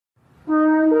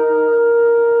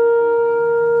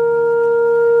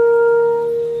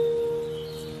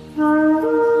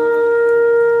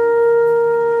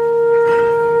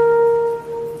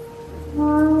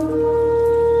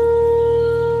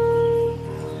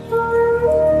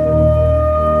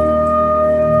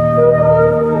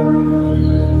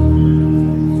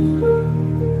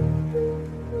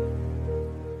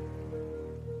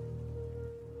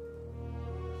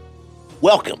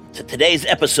Welcome to today's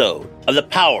episode of The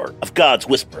Power of God's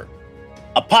Whisper,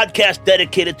 a podcast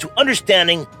dedicated to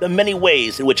understanding the many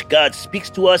ways in which God speaks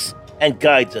to us and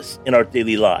guides us in our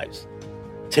daily lives.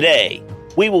 Today,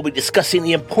 we will be discussing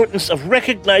the importance of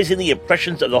recognizing the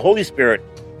impressions of the Holy Spirit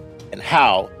and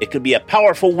how it could be a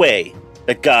powerful way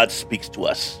that God speaks to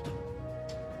us.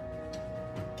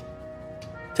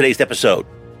 Today's episode,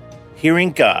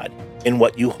 Hearing God in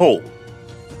What You Hold,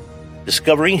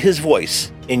 Discovering His Voice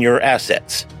in Your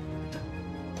Assets.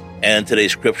 And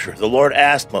today's scripture, the Lord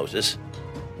asked Moses,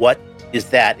 "What is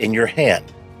that in your hand?"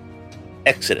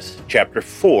 Exodus chapter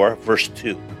 4, verse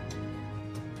 2.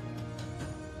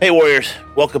 Hey warriors,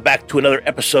 welcome back to another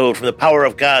episode from the Power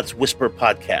of God's Whisper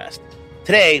podcast.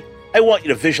 Today, I want you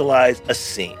to visualize a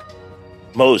scene.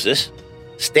 Moses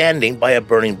standing by a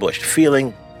burning bush,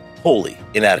 feeling wholly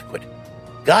inadequate.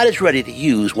 God is ready to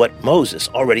use what Moses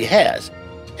already has.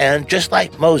 And just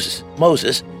like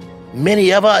Moses,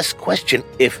 many of us question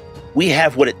if we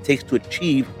have what it takes to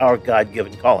achieve our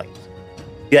God-given callings.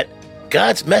 Yet,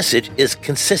 God's message is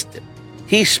consistent.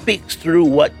 He speaks through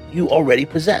what you already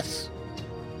possess.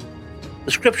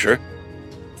 The scripture,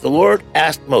 the Lord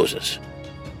asked Moses,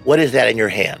 "What is that in your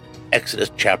hand?" Exodus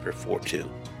chapter 4, 2.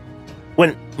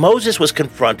 When Moses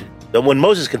confronted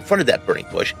that burning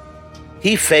bush,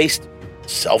 he faced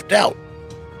self-doubt.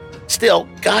 Still,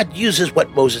 God uses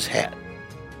what Moses had,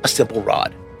 a simple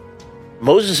rod.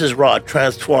 Moses' rod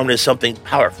transformed into something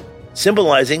powerful,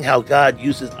 symbolizing how God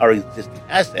uses our existing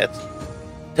assets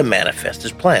to manifest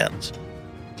His plans.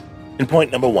 And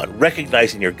point number 1,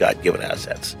 recognizing your God-given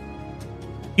assets.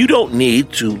 You don't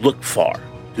need to look far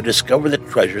to discover the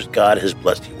treasures God has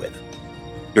blessed you with.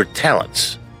 Your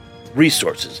talents,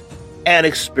 resources, and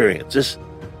experiences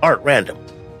aren't random.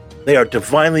 They are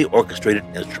divinely orchestrated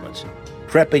instruments,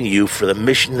 prepping you for the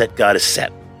mission that God has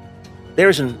set.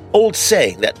 There's an old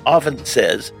saying that often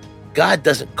says, God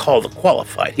doesn't call the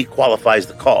qualified, He qualifies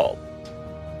the called.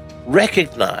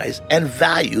 Recognize and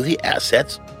value the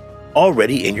assets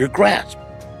already in your grasp.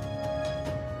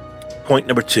 Point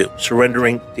number 2,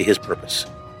 surrendering to His purpose.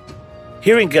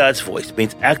 Hearing God's voice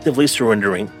means actively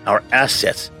surrendering our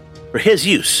assets for His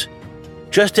use.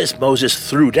 Just as Moses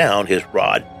threw down his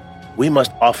rod, we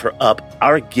must offer up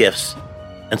our gifts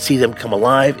and see them come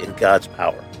alive in God's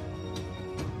power.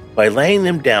 By laying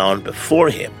them down before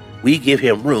Him, we give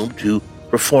Him room to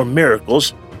perform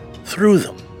miracles through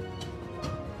them.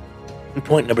 And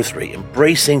point number 3,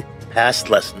 embracing past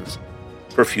lessons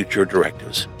for future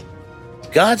directives.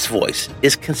 God's voice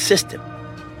is consistent,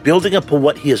 building upon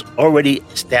what He has already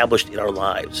established in our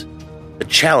lives. The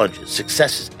challenges,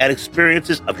 successes, and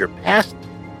experiences of your past,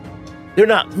 they're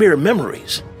not mere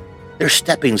memories. They're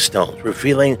stepping stones,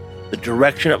 revealing the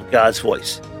direction of God's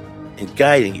voice and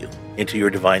guiding you into your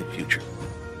divine future.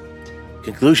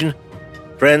 Conclusion,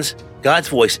 friends, God's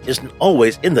voice isn't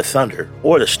always in the thunder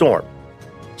or the storm.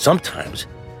 Sometimes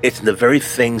it's in the very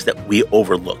things that we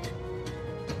overlook,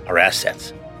 our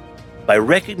assets. By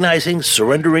recognizing,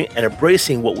 surrendering, and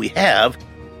embracing what we have,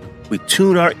 we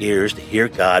tune our ears to hear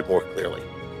God more clearly.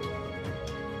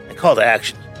 And call to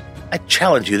action, I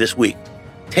challenge you this week,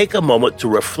 take a moment to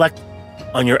reflect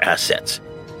on your assets.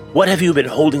 What have you been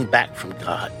holding back from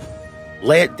God?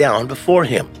 Lay it down before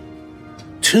Him.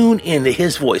 Tune into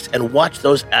His voice and watch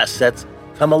those assets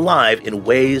come alive in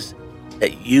ways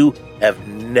that you have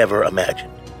never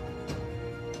imagined.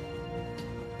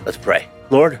 Let's pray.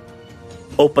 Lord,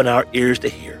 open our ears to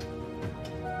hear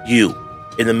You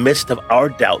in the midst of our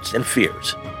doubts and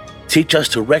fears. Teach us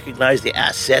to recognize the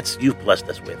assets You've blessed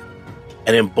us with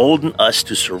and embolden us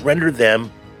to surrender them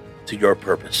to Your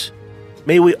purpose.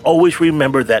 May we always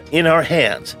remember that in our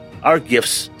hands, our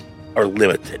gifts are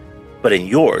limited, but in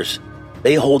Yours,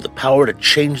 they hold the power to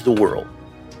change the world.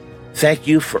 Thank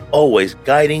You for always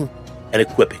guiding and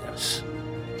equipping us.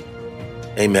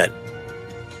 Amen.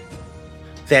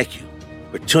 Thank you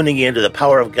for tuning in to the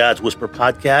Power of God's Whisper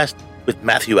podcast with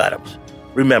Matthew Adams.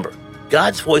 Remember,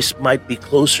 God's voice might be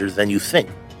closer than you think,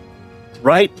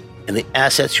 right in the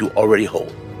assets you already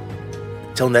hold.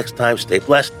 Until next time, stay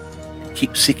blessed.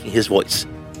 Keep seeking His voice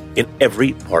in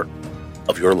every part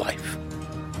of your life.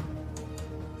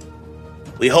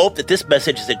 We hope that this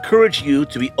message has encouraged you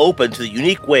to be open to the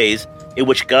unique ways in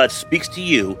which God speaks to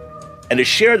you and to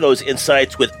share those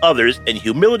insights with others in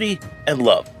humility and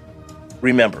love.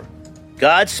 Remember,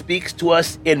 God speaks to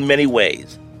us in many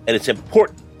ways, and it's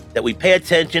important that we pay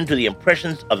attention to the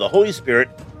impressions of the Holy Spirit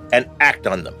and act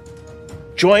on them.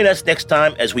 Join us next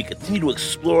time as we continue to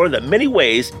explore the many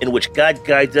ways in which God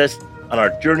guides us on our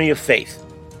journey of faith.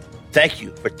 Thank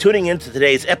you for tuning in to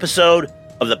today's episode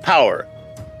of The Power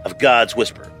of God's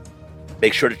Whisper.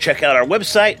 Make sure to check out our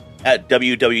website, at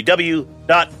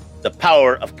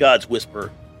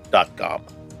www.thepowerofgodswhisper.com.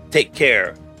 Take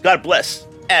care, God bless,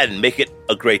 and make it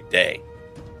a great day.